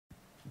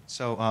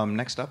So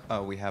next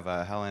up, we have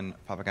Helen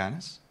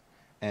Papagiannis,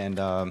 and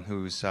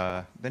who's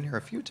been here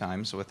a few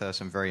times with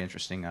some very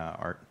interesting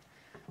art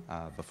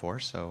before.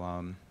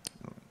 So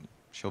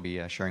she'll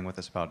be sharing with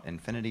us about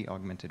infinity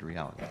augmented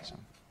reality. So.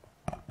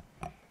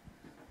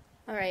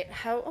 All right.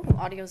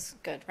 Audio's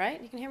good,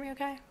 right? You can hear me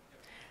okay?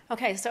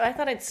 Okay, so I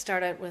thought I'd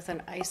start out with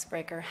an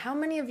icebreaker. How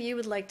many of you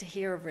would like to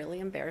hear a really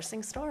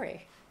embarrassing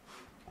story?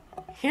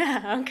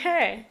 Yeah,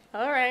 okay.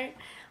 All right.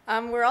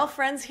 We're all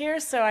friends here,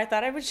 so I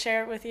thought I would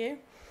share it with you.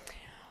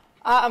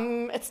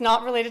 It's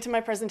not related to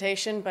my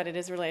presentation, but it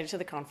is related to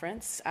the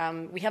conference.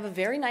 We have a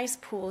very nice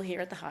pool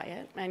here at the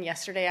Hyatt, and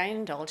yesterday I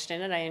indulged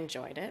in it. I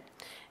enjoyed it.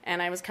 And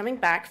I was coming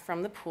back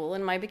from the pool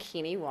in my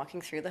bikini,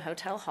 walking through the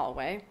hotel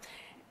hallway,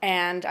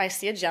 and I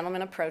see a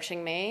gentleman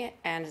approaching me,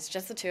 and it's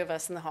just the two of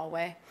us in the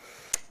hallway.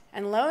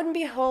 And lo and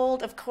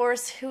behold, of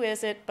course, who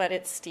is it but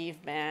it's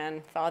Steve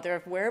Mann, father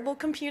of wearable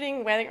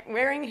computing,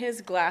 wearing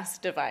his glass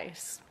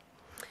device.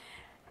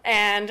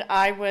 And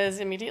I was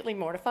immediately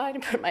mortified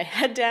and put my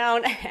head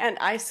down, and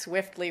I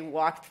swiftly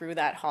walked through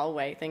that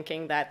hallway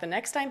thinking that the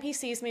next time he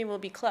sees me will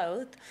be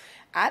clothed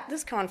at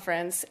this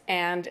conference,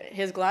 and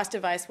his glass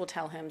device will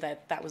tell him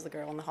that that was the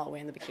girl in the hallway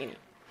in the bikini.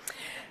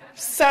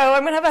 So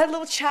I'm going to have a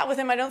little chat with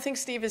him. I don't think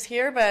Steve is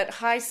here, but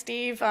hi,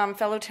 Steve,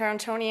 fellow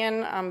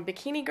Torontonian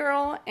bikini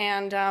girl,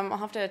 and I'll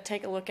have to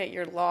take a look at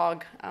your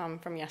log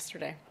from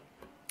yesterday.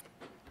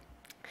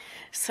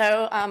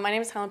 So my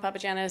name is Helen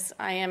Papagiannis.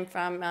 I am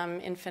from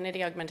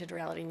Infinity Augmented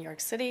Reality in New York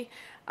City.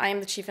 I am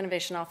the Chief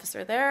Innovation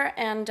Officer there,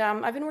 and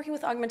I've been working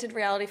with augmented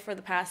reality for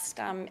the past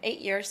 8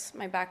 years.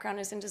 My background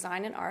is in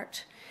design and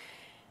art.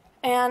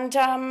 And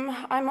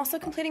I'm also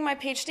completing my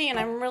PhD, and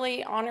I'm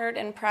really honored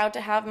and proud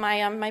to have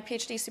my, my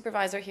PhD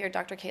supervisor here,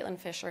 Dr. Caitlin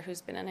Fisher,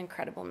 who's been an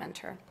incredible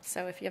mentor.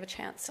 So if you have a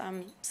chance,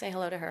 say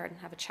hello to her and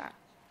have a chat.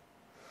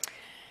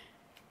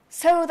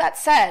 So that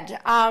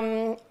said,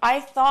 I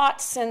thought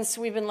since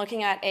we've been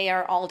looking at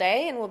AR all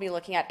day, and we'll be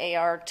looking at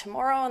AR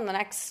tomorrow and the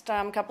next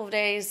couple of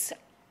days,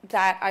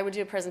 that I would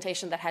do a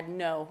presentation that had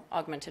no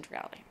augmented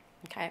reality.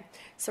 Okay,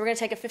 so we're going to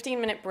take a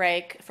 15-minute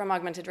break from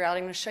augmented reality.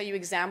 I'm going to show you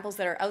examples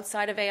that are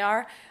outside of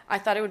AR. I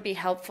thought it would be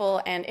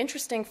helpful and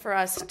interesting for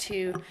us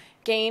to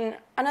gain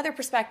another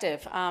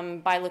perspective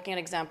by looking at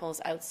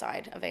examples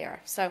outside of AR.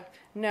 So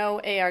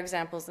no AR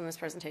examples in this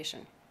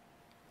presentation.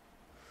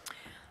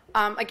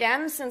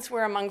 Again, since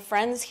we're among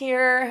friends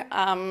here,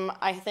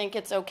 I think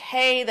it's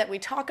okay that we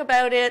talk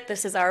about it.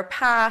 This is our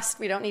past.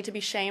 We don't need to be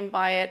shamed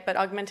by it, but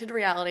augmented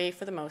reality,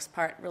 for the most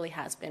part, really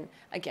has been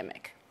a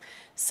gimmick.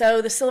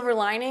 So the silver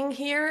lining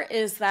here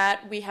is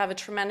that we have a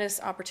tremendous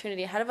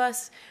opportunity ahead of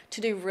us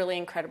to do really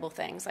incredible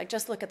things. Like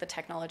just look at the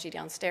technology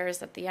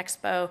downstairs at the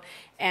expo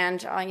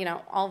and you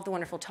know, all of the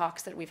wonderful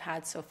talks that we've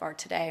had so far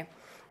today.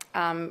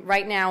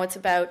 Right now it's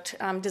about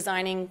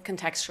designing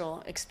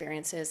contextual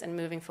experiences and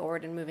moving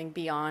forward and moving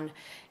beyond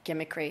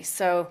gimmickry.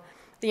 So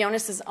the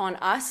onus is on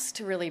us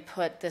to really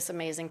put this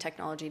amazing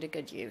technology to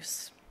good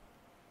use.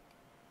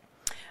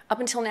 Up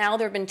until now,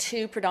 there have been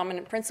two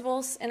predominant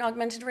principles in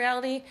augmented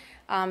reality.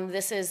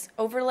 This is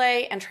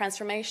overlay and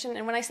transformation.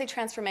 And when I say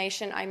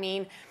transformation, I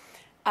mean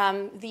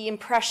the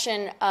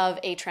impression of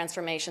a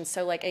transformation,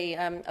 so like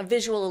a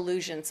visual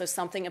illusion, so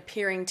something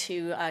appearing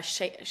to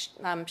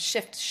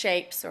shift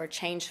shapes or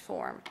change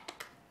form.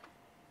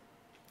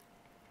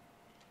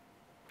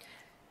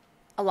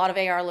 A lot of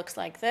AR looks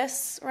like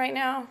this right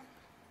now.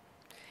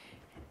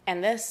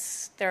 And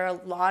this, there are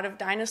a lot of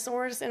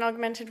dinosaurs in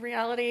augmented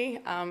reality.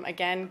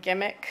 Again,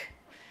 gimmick,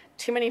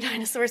 too many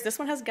dinosaurs. This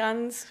one has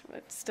guns, but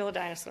it's still a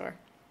dinosaur.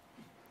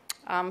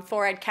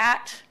 Four-eyed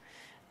cat,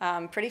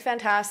 pretty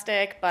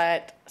fantastic,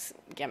 but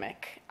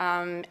gimmick.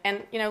 And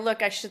you know,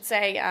 look, I should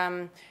say,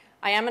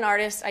 I am an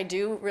artist. I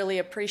do really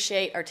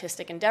appreciate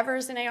artistic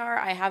endeavors in AR.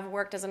 I have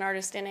worked as an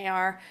artist in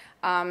AR.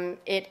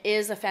 It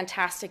is a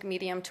fantastic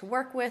medium to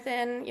work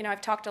within. You know,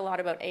 I've talked a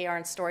lot about AR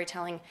and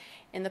storytelling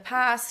in the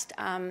past.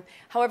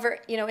 However,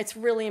 you know, it's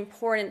really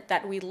important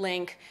that we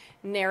link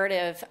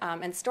narrative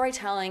and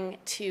storytelling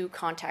to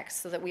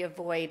context so that we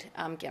avoid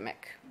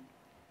gimmick.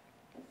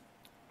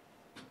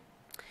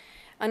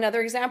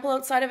 Another example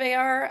outside of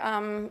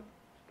AR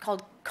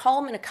called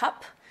Calm in a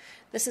Cup.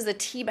 This is a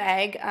tea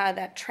bag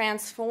that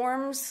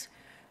transforms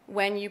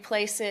when you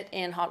place it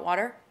in hot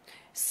water.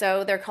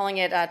 So they're calling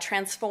it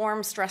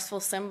transform stressful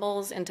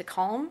symbols into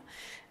calm.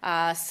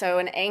 So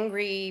an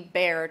angry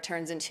bear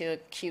turns into a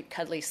cute,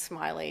 cuddly,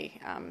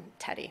 smiley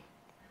teddy.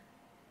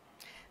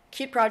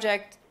 Cute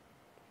project,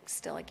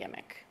 still a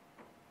gimmick.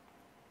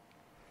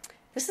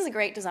 This is a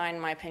great design,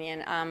 in my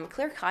opinion.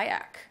 Clear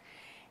kayak.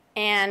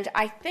 And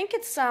I think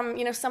it's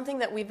you know, something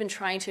that we've been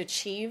trying to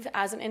achieve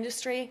as an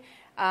industry,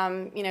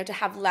 you know, to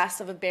have less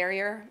of a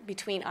barrier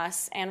between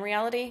us and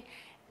reality.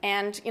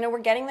 And you know, we're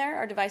getting there.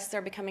 Our devices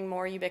are becoming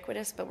more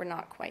ubiquitous, but we're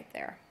not quite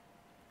there.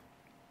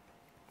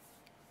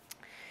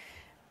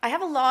 I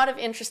have a lot of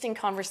interesting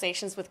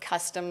conversations with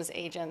customs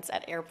agents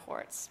at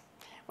airports.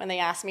 When they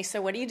ask me,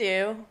 so what do you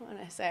do? And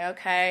I say,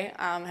 okay,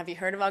 have you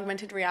heard of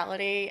augmented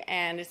reality?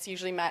 And it's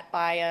usually met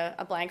by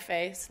a blank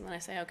face. And then I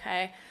say,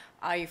 okay,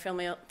 are you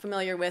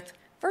familiar with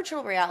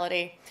virtual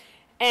reality.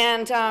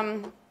 And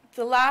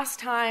the last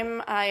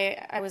time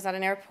I was at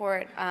an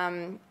airport,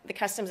 the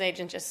customs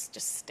agent just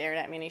stared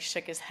at me and he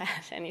shook his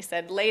head and he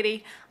said,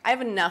 "Lady, I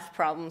have enough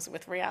problems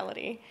with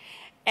reality."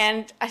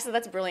 And I said,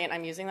 "That's brilliant.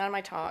 I'm using that in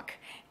my talk."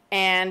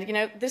 And, you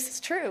know, this is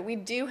true. We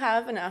do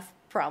have enough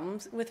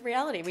problems with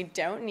reality. We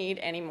don't need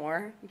any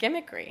more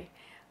gimmickry.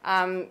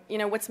 You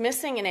know, what's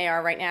missing in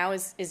AR right now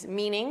is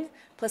meaning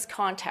plus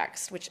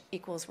context, which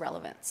equals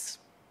relevance.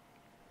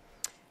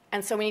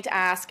 And so we need to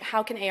ask,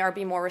 how can AR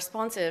be more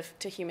responsive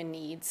to human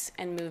needs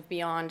and move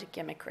beyond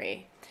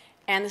gimmickry?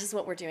 And this is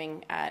what we're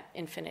doing at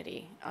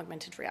Infinity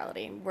Augmented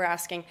Reality. We're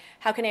asking,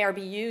 how can AR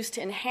be used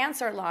to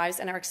enhance our lives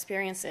and our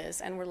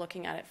experiences? And we're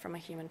looking at it from a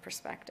human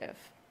perspective.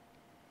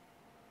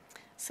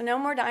 So no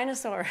more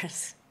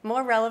dinosaurs,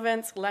 more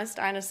relevance, less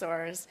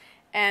dinosaurs.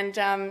 And,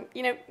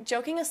 you know,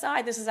 joking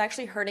aside, this is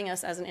actually hurting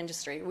us as an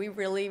industry. We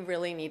really,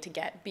 really need to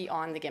get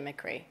beyond the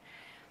gimmickry.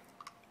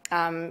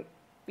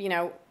 You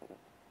know,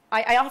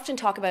 I often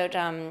talk about,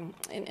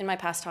 in my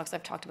past talks,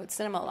 I've talked about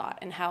cinema a lot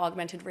and how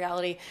augmented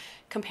reality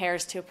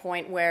compares to a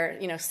point where,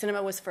 you know,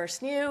 cinema was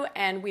first new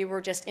and we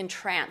were just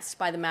entranced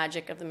by the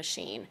magic of the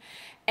machine.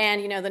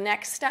 And, you know, the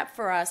next step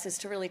for us is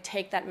to really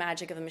take that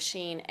magic of the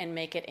machine and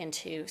make it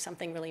into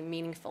something really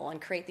meaningful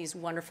and create these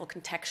wonderful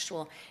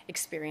contextual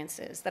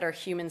experiences that are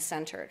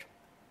human-centered.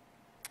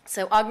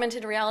 So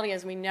augmented reality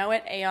as we know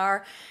it,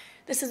 AR,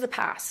 this is the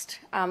past.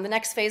 The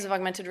next phase of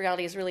augmented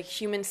reality is really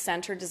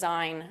human-centered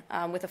design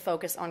with a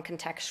focus on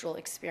contextual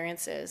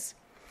experiences.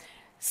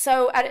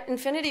 So at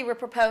Infinity, we're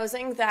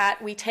proposing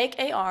that we take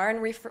AR and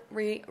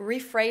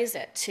rephrase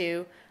it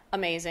to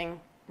amazing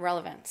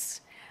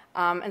relevance.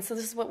 And so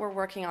this is what we're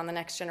working on, the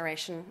next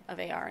generation of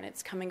AR, and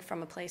it's coming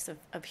from a place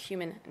of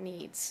human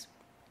needs.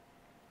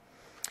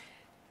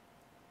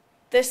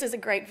 This is a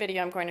great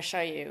video I'm going to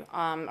show you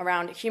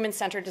around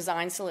human-centered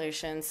design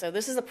solutions. So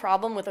this is a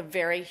problem with a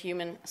very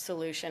human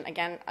solution.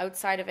 Again,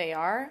 outside of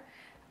AR,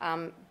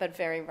 but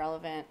very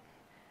relevant.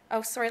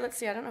 Oh, sorry, let's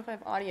see. I don't know if I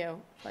have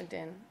audio plugged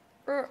in.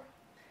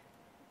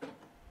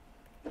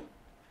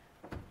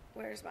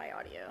 Where's my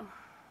audio?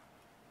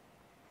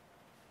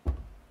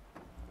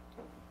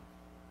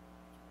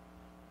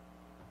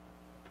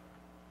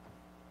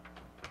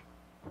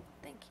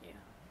 Thank you.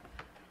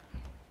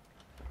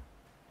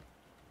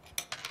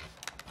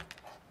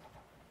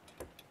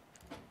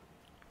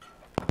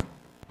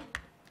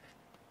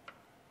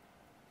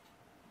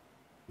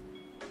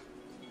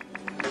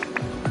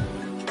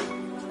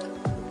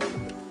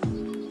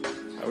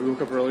 We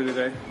woke up early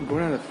today. I'm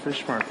going to the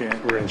fish market.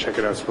 We're going to check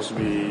it out. It's supposed to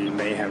be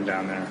mayhem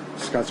down there.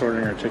 Scott's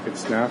ordering our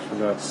tickets now for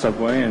the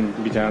subway and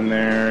be down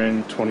there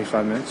in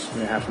 25 minutes,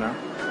 maybe half an hour.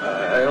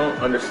 I don't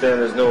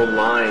understand. There's no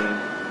line.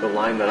 The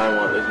line that I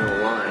want, there's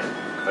no line.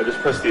 I just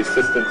pressed the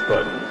assistance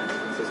button.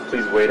 It says,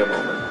 please wait a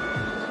moment.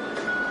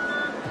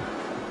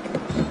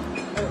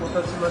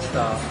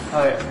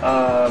 Hi,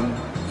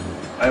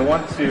 I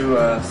want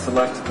to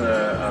select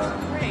the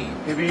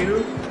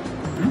Hibiyu?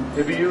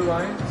 Hibiyu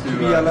line?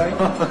 Hibiyu line?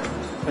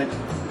 Thank you.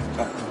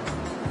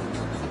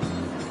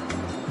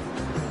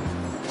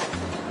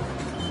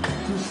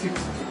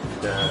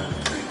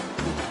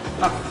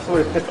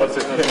 Sorry.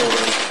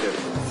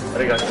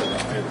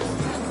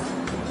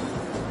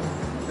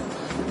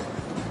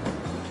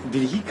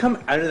 Did he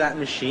come out of that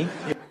machine?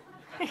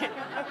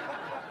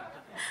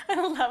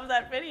 I love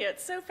that video.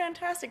 It's so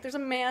fantastic. There's a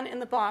man in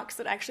the box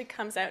that actually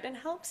comes out and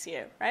helps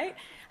you, right?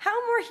 How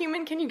more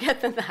human can you get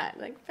than that?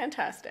 Like,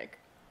 fantastic.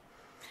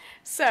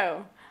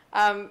 So,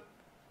 oh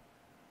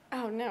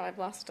no, I've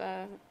lost,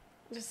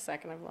 just a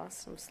second, I've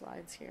lost some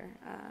slides here.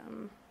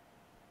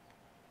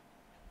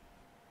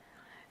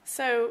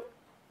 So,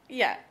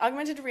 yeah,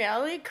 augmented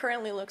reality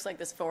currently looks like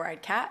this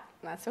four-eyed cat.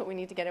 That's what we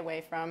need to get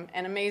away from.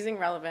 And amazing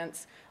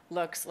relevance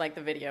looks like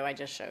the video I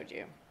just showed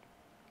you.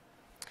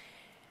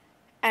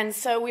 And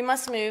so we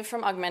must move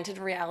from augmented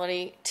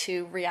reality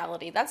to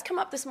reality. That's come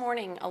up this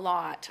morning a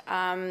lot.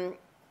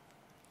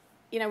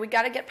 You know, we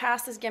got to get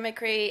past this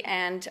gimmickry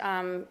and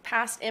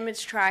past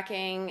image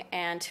tracking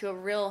and to a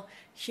real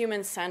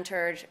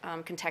human-centered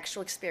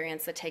contextual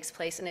experience that takes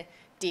place in a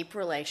deep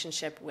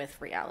relationship with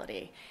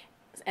reality.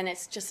 And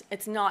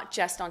it's not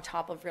just on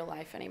top of real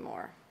life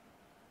anymore.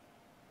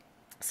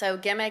 So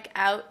gimmick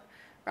out,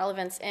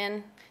 relevance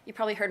in. You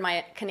probably heard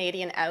my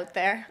Canadian out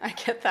there. I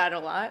get that a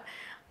lot.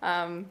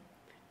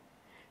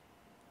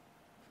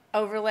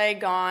 Overlay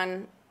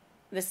gone.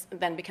 This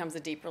then becomes a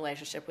deep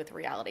relationship with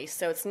reality.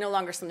 So it's no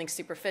longer something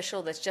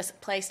superficial that's just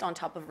placed on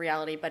top of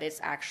reality, but it's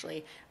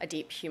actually a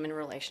deep human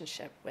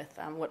relationship with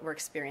what we're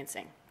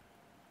experiencing.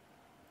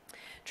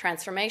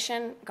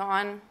 Transformation,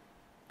 gone.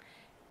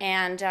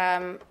 And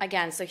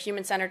again, so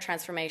human-centered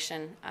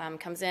transformation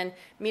comes in,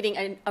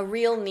 meeting a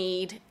real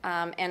need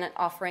and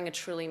offering a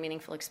truly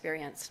meaningful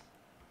experience.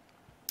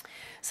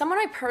 Someone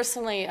I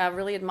personally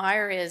really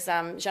admire is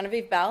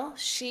Genevieve Bell.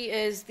 She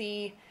is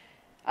the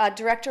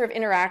Director of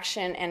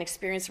Interaction and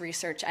Experience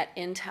Research at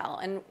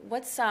Intel. And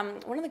what's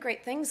one of the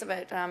great things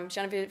about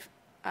Genevieve,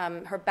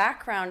 her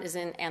background is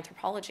in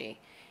anthropology.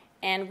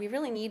 And we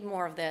really need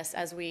more of this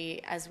as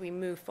we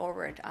move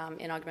forward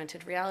in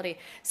augmented reality.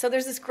 So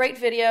there's this great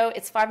video.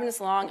 It's 5 minutes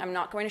long. I'm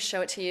not going to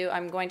show it to you.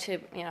 I'm going to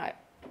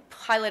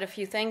highlight a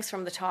few things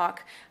from the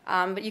talk.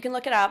 But you can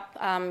look it up.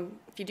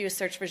 If you do a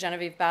search for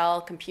Genevieve Bell,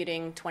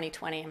 Computing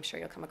 2020, I'm sure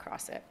you'll come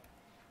across it.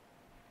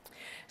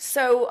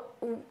 So,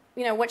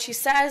 what she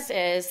says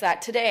is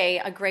that today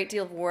a great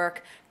deal of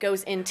work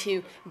goes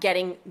into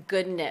getting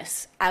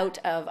goodness out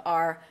of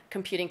our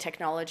computing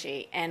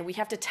technology, and we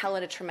have to tell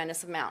it a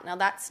tremendous amount. Now,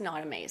 that's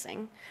not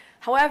amazing.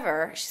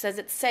 However, she says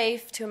it's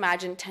safe to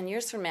imagine 10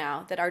 years from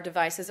now that our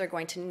devices are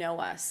going to know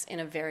us in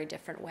a very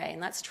different way,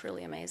 and that's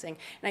truly amazing.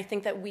 And I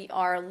think that we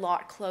are a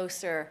lot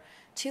closer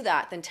to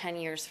that than 10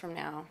 years from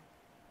now.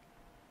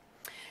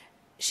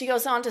 She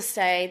goes on to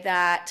say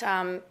that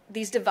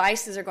these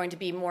devices are going to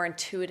be more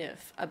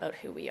intuitive about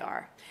who we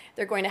are.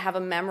 They're going to have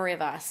a memory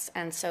of us,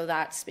 and so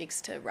that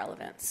speaks to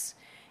relevance.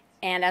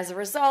 And as a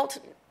result,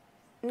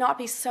 not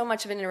be so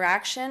much of an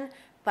interaction,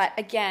 but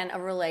again, a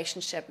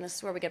relationship. And this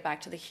is where we get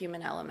back to the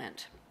human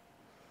element.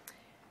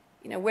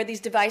 Where these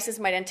devices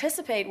might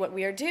anticipate what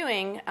we are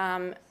doing,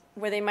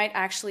 where they might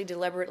actually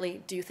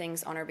deliberately do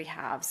things on our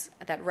behalves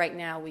that right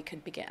now we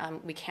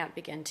can't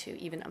begin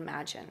to even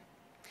imagine.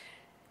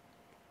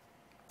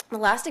 The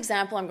last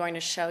example I'm going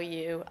to show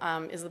you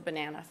is the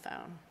banana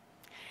phone.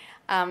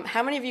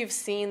 How many of you have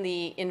seen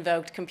the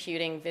invoked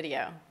computing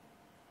video?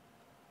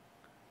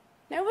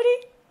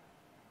 Nobody?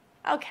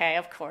 Okay,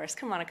 of course.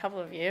 Come on, a couple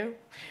of you.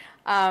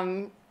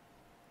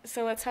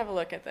 So let's have a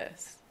look at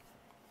this.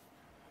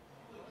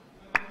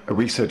 A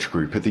research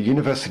group at the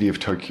University of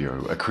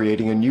Tokyo are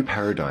creating a new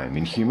paradigm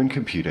in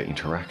human-computer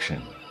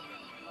interaction.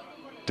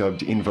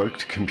 Dubbed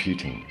invoked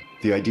computing,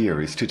 the idea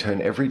is to turn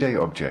everyday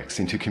objects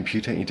into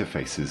computer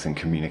interfaces and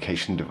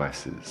communication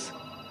devices.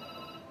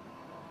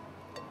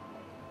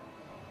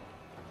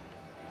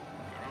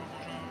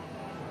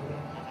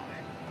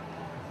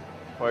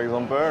 For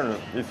example,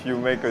 if you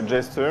make a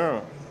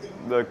gesture,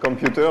 the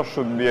computer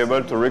should be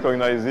able to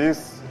recognize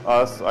this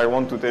as I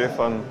want to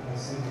telephone.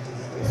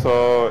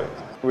 So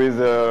with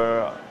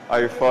the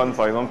iPhone,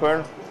 for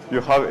example,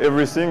 you have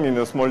everything in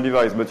a small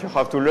device, but you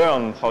have to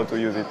learn how to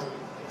use it.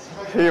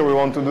 Here we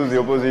want to do the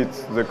opposite.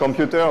 The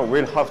computer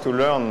will have to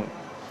learn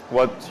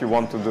what you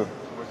want to do.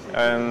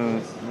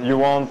 And you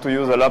want to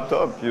use a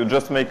laptop, you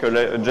just make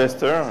a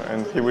gesture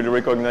and he will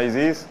recognize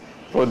this,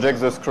 project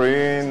the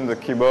screen, the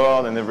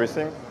keyboard and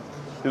everything.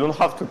 You don't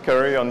have to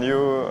carry on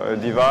you a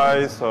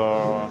device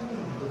or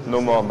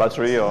no more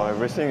battery or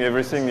everything.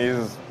 Everything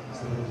is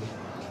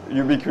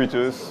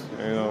ubiquitous,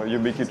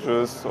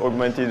 ubiquitous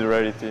augmented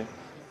reality.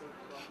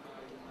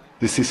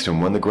 The system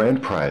won the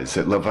grand prize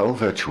at Laval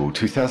Virtual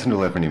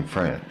 2011 in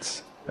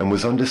France and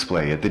was on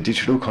display at the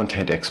Digital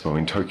Content Expo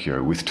in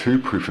Tokyo with 2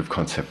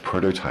 proof-of-concept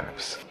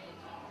prototypes.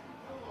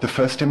 The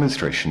first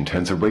demonstration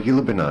turns a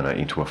regular banana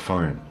into a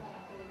phone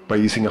by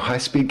using a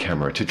high-speed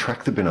camera to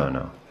track the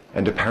banana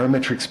and a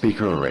parametric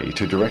speaker array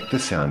to direct the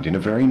sound in a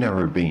very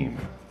narrow beam.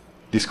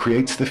 This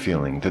creates the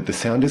feeling that the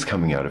sound is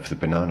coming out of the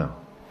banana.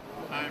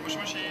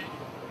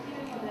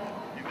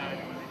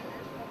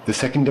 The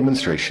second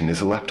demonstration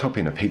is a laptop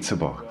in a pizza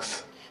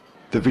box.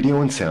 The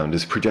video and sound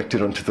is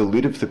projected onto the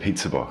lid of the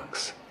pizza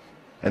box,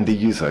 and the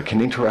user can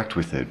interact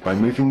with it by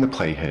moving the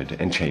playhead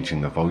and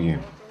changing the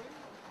volume.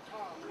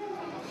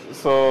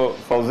 So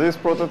for this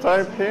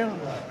prototype here,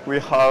 we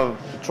have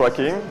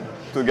tracking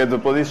to get the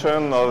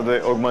position of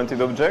the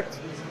augmented object,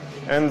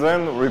 and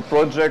then we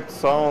project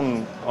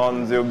sound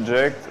on the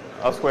object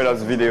as well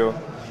as video.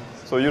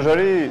 So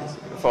usually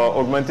for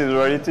augmented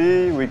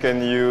reality, we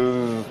can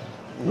use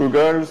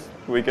Google's,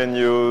 we can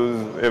use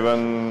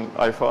even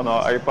iPhone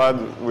or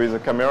iPad with a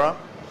camera,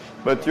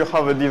 but you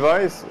have a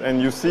device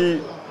and you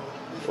see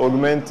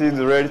augmented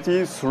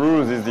reality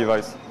through this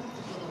device.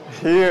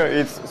 Here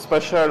it's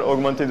spatial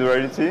augmented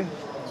reality,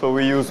 so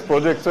we use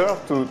projector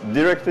to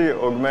directly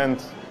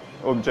augment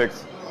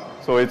objects.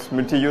 So it's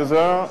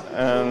multi-user,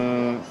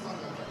 and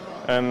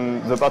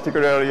the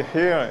particularity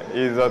here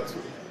is that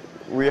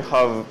we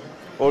have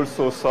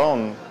also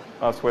sound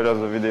as well as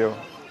the video.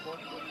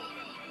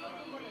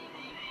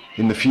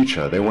 In the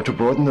future, they want to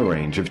broaden the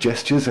range of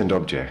gestures and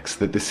objects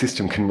that the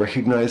system can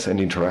recognize and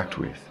interact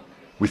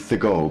with the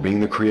goal being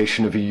the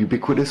creation of a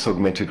ubiquitous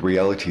augmented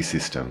reality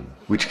system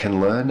which can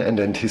learn and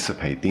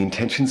anticipate the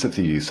intentions of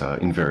the user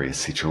in various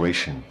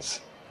situations.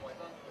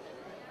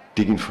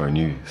 DigInfo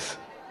News.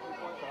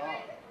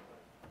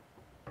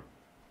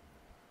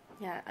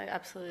 Yeah, I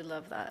absolutely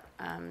love that.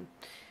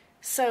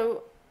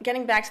 So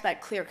getting back to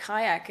that clear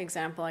kayak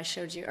example I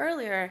showed you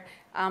earlier,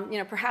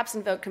 perhaps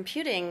invoked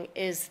computing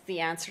is the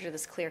answer to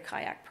this clear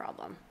kayak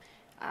problem.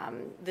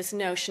 This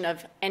notion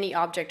of any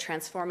object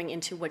transforming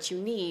into what you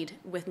need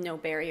with no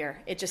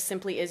barrier. It just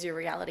simply is your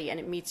reality, and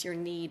it meets your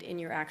need in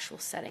your actual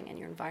setting and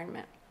your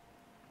environment.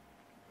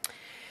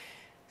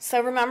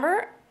 So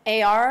remember,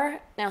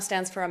 AR now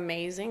stands for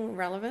amazing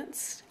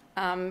relevance.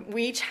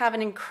 We each have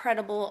an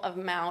incredible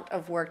amount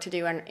of work to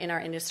do in our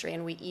industry,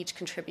 and we each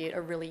contribute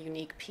a really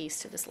unique piece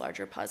to this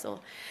larger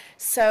puzzle.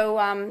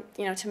 So,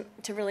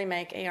 to really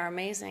make AR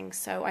amazing.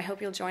 So I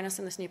hope you'll join us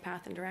in this new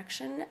path and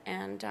direction,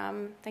 and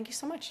thank you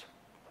so much.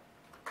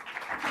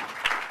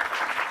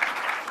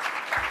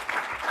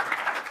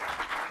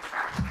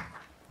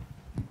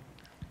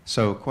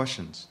 So,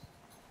 questions?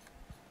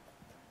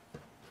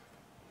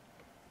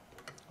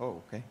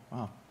 Oh, okay.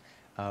 Wow.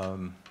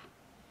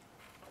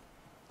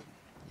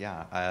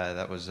 Yeah,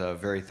 that was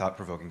very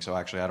thought-provoking. So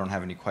actually, I don't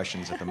have any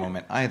questions at the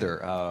moment either.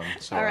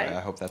 So All right.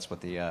 I hope that's what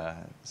the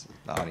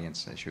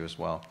audience issue as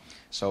well.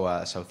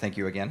 So so thank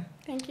you again.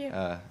 Thank you.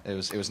 It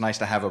was nice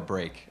to have a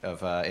break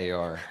of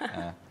AR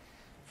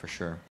for sure.